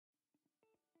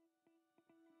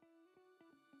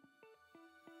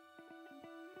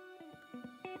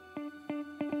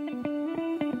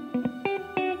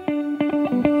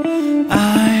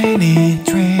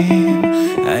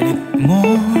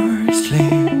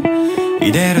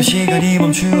이대로 시간이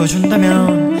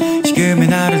멈추어준다면 지금의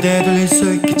나를 되돌릴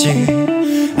수 있겠지.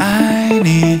 I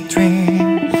need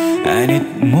dream, I need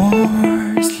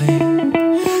more sleep.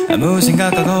 아무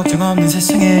생각과 걱정 없는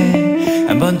세상에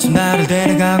한 번쯤 나를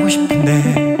데려가고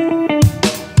싶은데.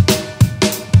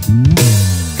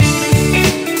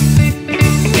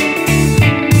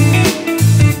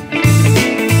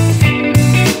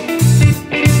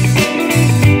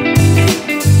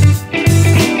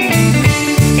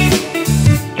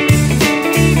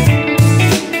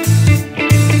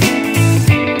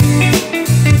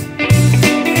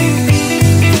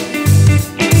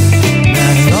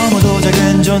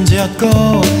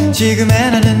 존재였고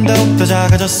지금의 나는 더욱더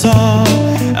작아졌어.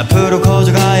 앞으로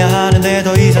커져가야 하는데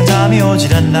더 이상 잠이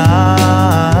오질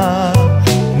않나.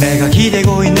 내가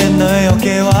기대고 있는 너의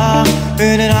어깨와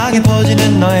은은하게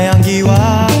퍼지는 너의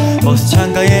향기와 버스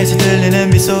창가에서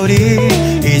들리는 빗소리,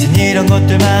 이젠 이런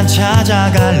것들만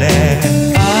찾아갈래.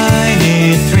 I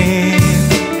need dream,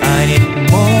 I need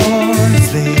more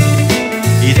sleep.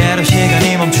 이대로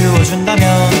시간이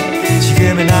멈추어준다면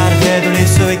지금의 나를 되돌릴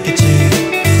수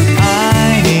있겠지.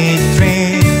 I need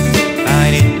dream, I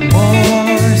need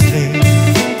more sleep.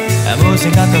 아무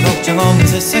생각과 걱정 없는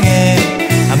세상에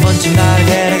한 번쯤 나를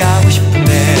데려가고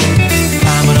싶은데.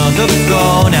 밤은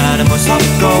어둡고 나는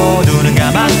무섭고 눈은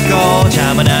감았고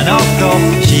잠은 안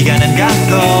오고 시간은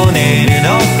갔고 내일은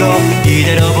없고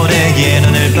이대로 보내기엔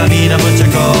오늘 밤이나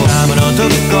붙잡고. 밤은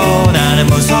어둡고 나는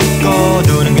무섭고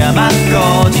눈은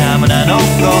감았고 잠은 안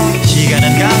오고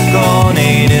시간은 갔고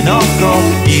내일은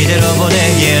없고 이대로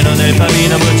보내기엔 오늘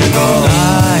밤이나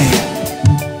붙잡고.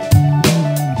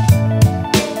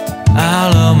 I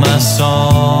love my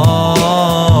soul.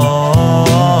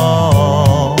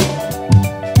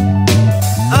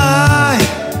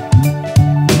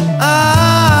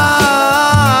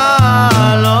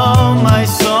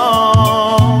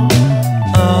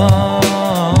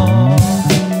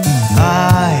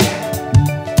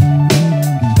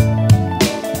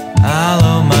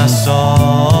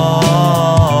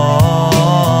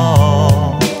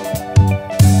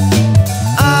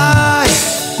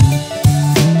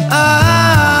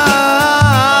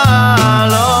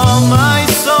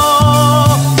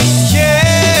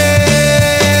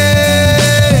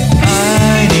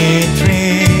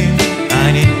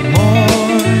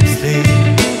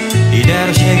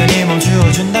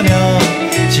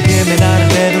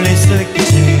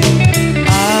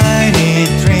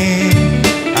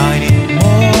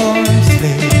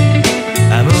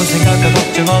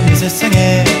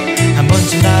 세상에 한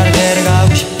번쯤 나를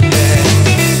데려가고 싶은데.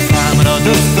 밤은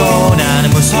어둡고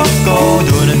나는 무섭고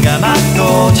눈은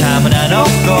감았고 잠은 안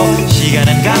오고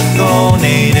시간은 갔고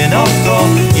내일은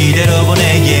없고 이대로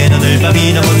보내기엔 오늘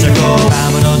밤이나 붙잡고.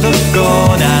 밤은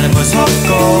어둡고 나는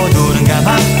무섭고 눈은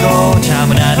감았고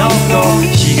잠은 안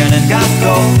오고 시간은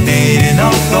갔고 내일은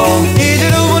없고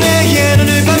이대로 보내기엔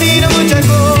오늘 밤이나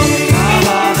붙잡고.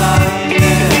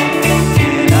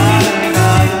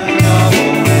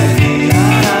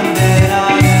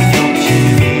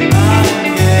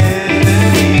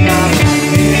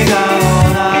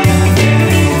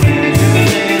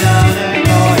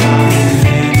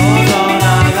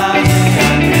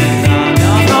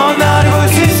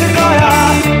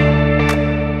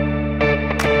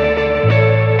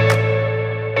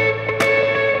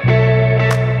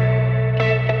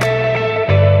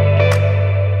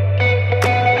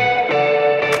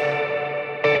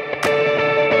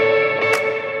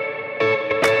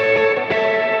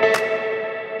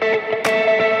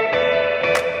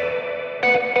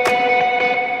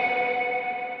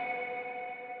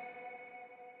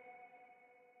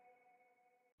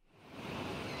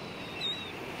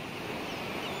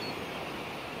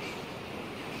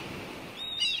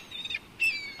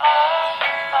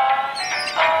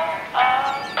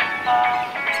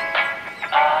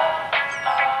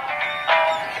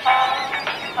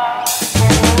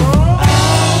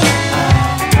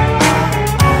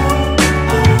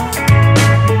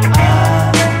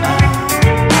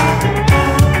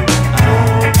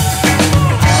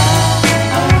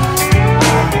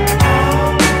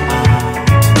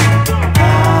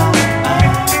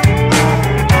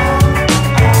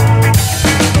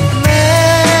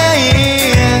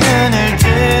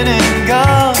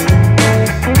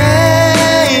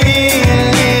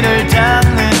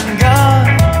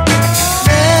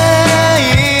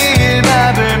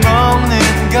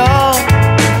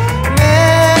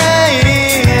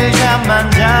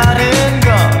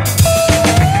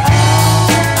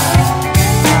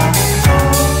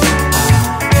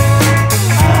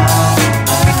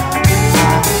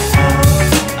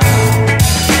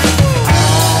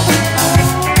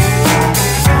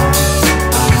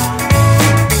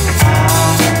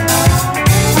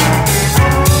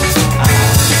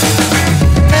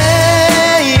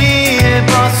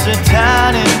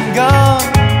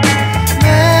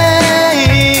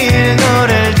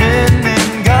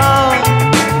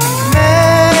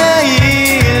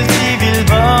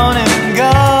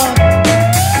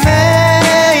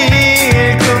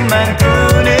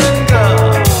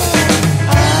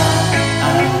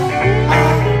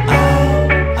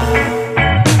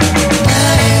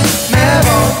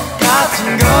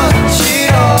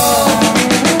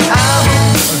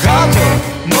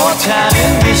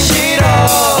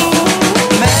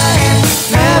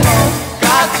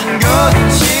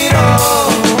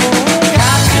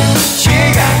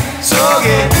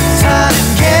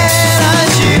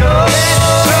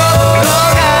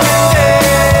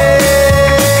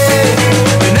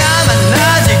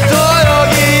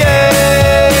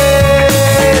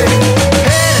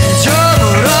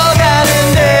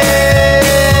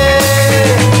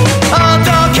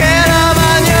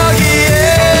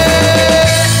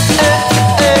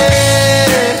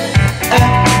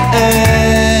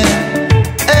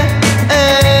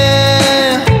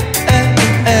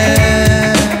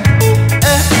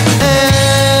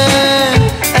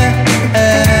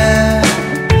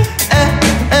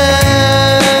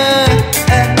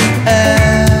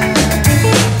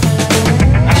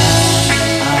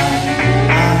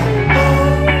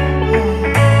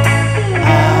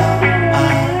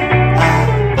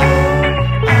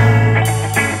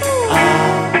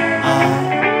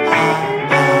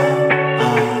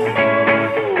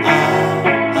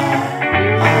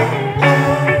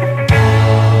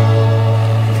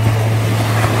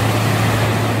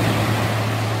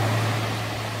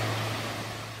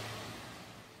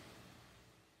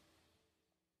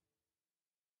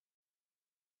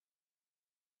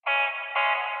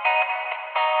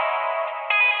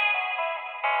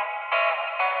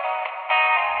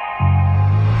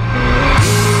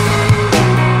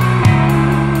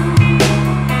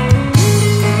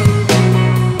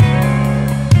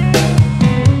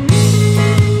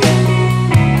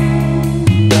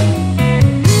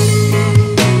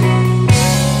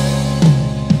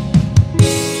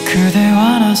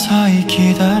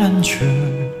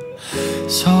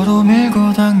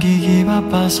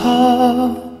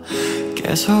 바빠서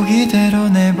계속 이대로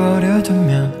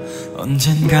내버려두면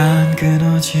언젠간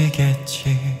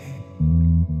끊어지겠지.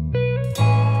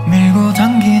 밀고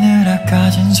당기느라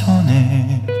까진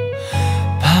손을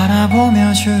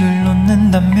바라보며 줄을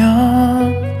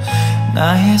놓는다면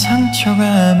나의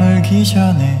상처가 물기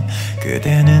전에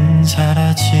그대는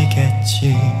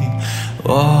사라지겠지.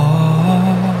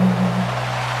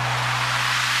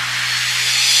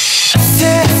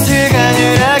 슬슬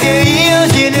가늘하게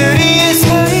이어진 우리의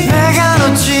사이, 내가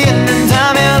놓지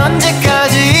않는다면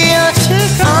언제까지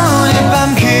이어질까. 오늘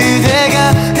밤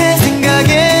그대가 내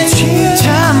생각에 취해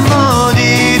잠 못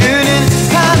이루는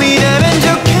밤이 되면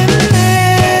좋겠네.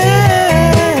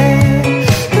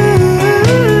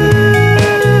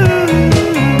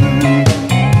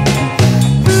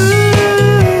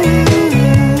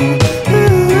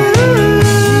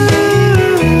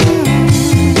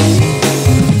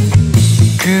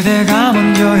 그대가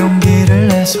먼저 용기를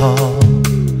내서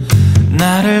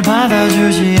나를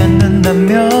받아주지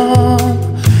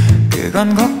않는다면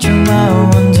그건 걱정 마.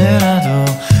 언제라도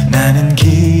나는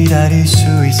기다릴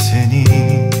수 있으니.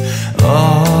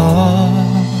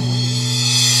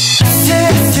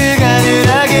 슬슬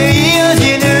가늘하게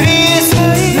이어진 우리의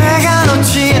사이, 내가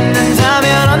놓지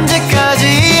않는다면 언제까지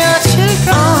이어질까.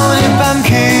 오늘 밤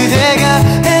그대가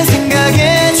내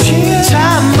생각에 취해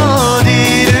잠 못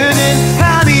이루는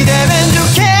밤이 되면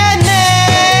좋겠네.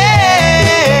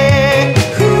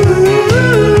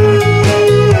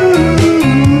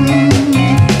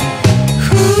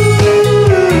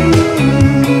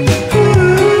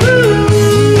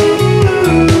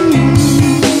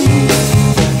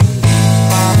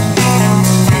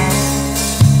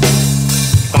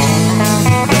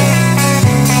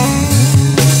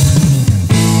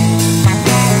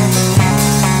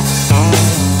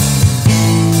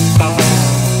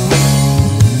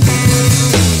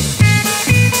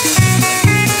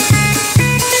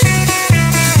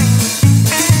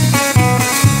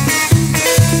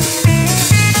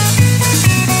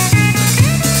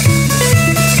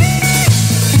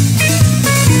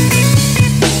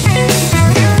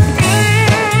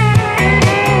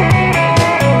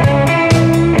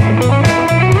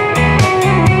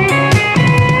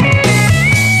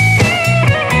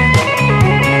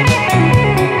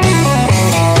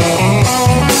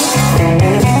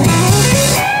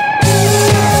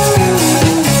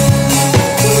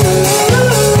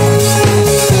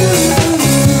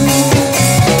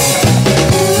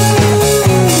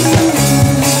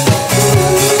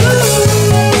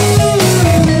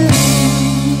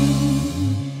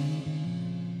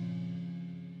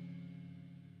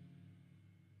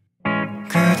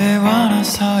 그대와 나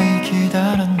사이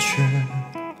기다란 줄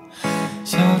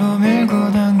서로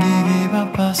밀고 당기기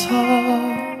바빠서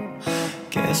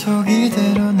계속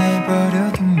이대로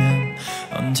내버려두면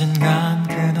언젠간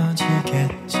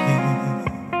끊어지겠지.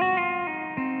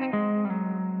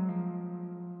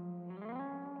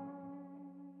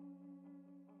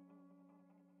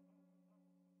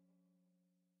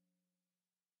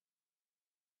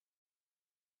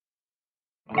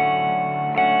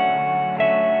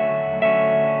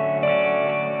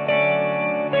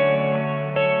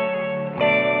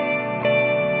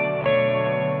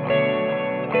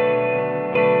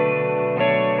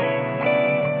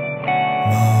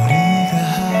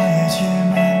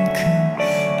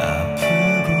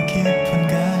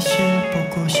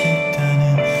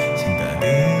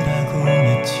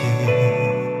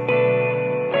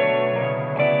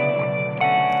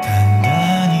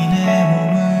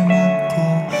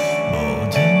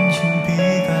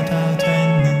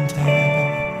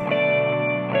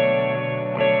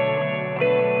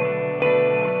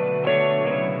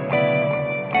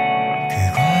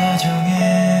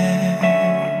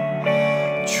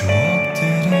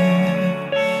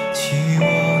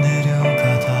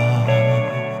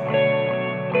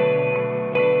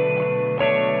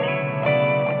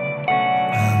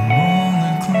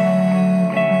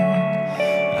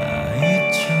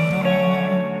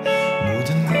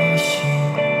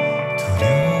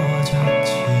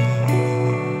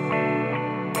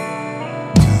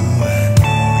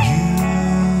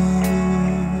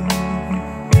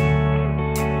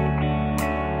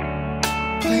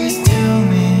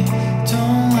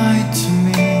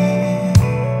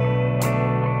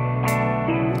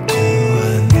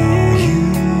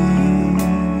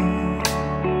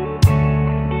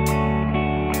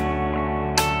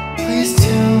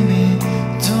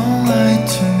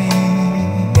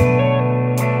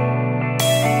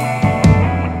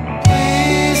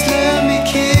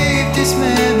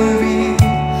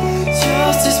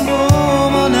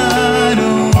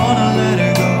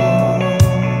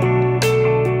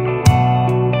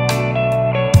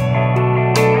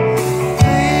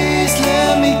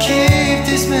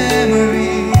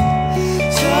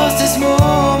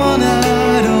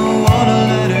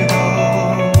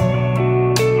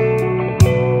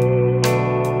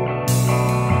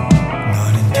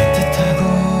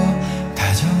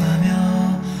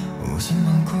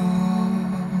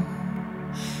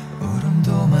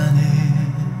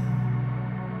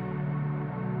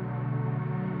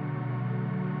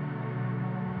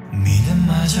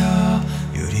 사라져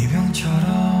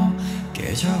유리병처럼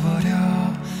깨져버려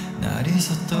날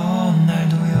있었던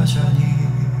날도 여전히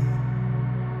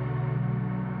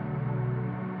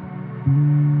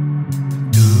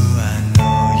Do I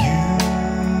know you?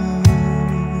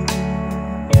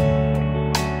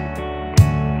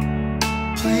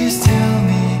 Please tell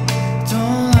me,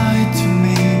 don't lie to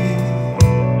me.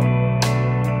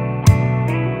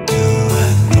 Do I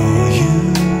know you?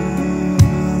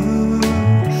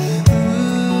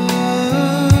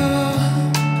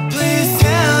 Please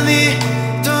tell me,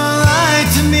 don't lie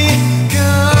to me,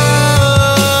 girl.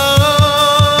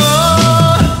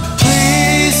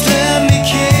 Please let me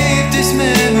keep this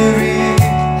memory.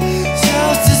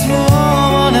 Just this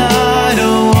moment, I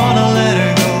don't wanna let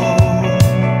her go.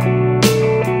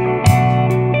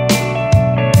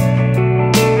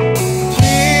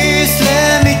 Please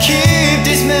let me keep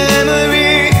this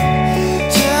memory.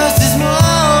 Just this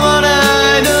moment,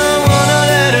 I don't wanna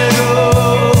let her go.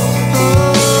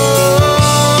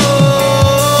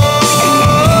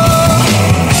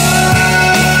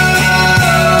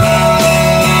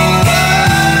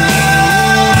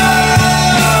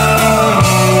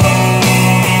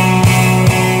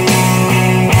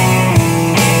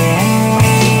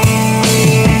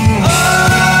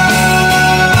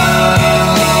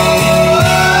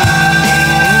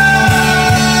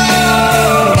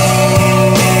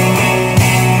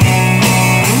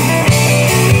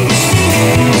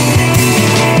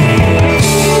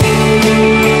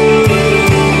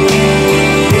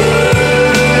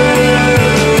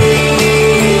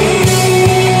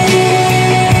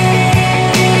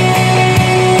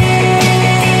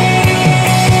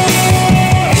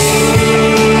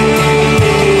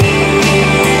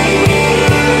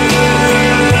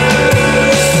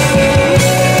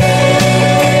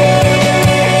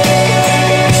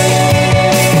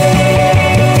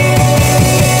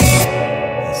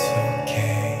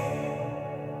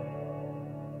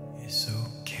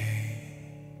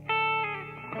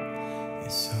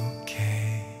 It's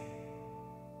okay.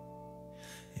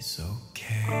 It's okay. It's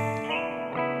okay.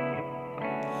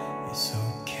 It's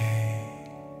okay.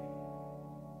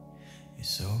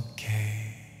 It's okay.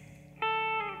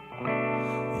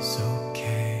 It's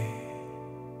okay.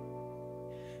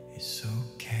 It's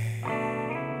okay.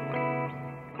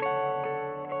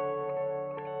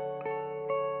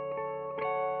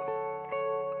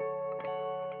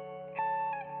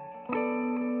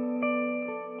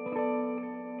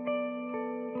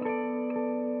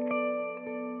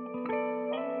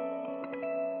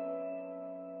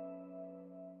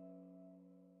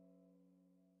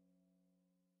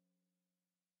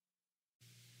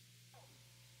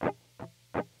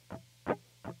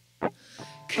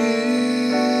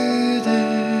 그대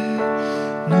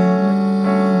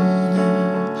눈은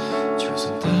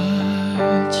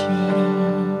조선달처럼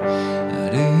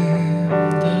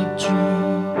아름답죠.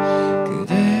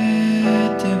 그대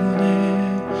때문에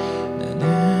나는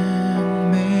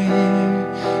매일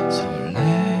설레죠.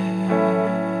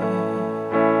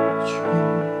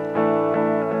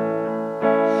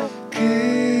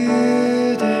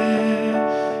 그대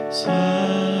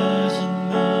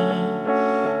사진만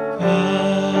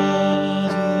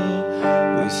봐도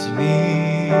웃음이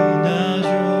나죠.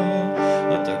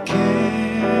 어떻게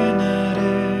나를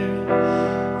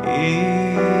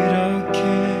이렇게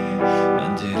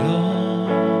만들었나요.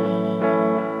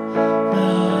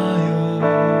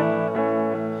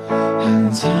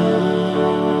 항상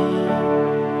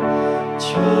저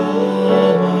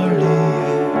멀리에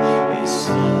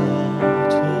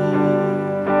있어도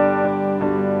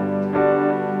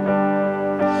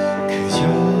그저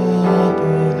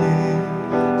보는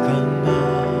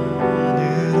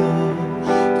것만으로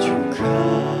족하죠.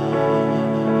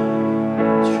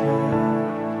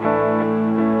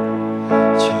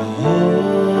 저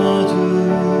어두운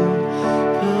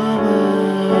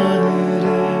밤하늘을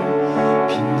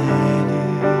빛내는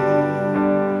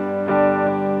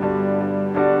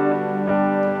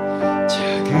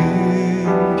작은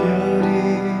별이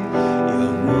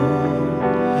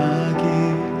영원하길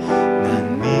난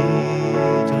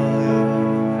믿어요.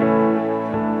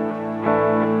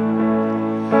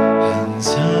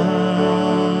 항상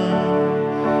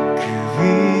그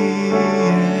위에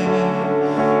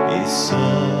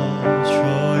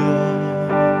있어줘요.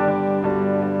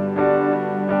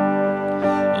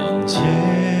 언제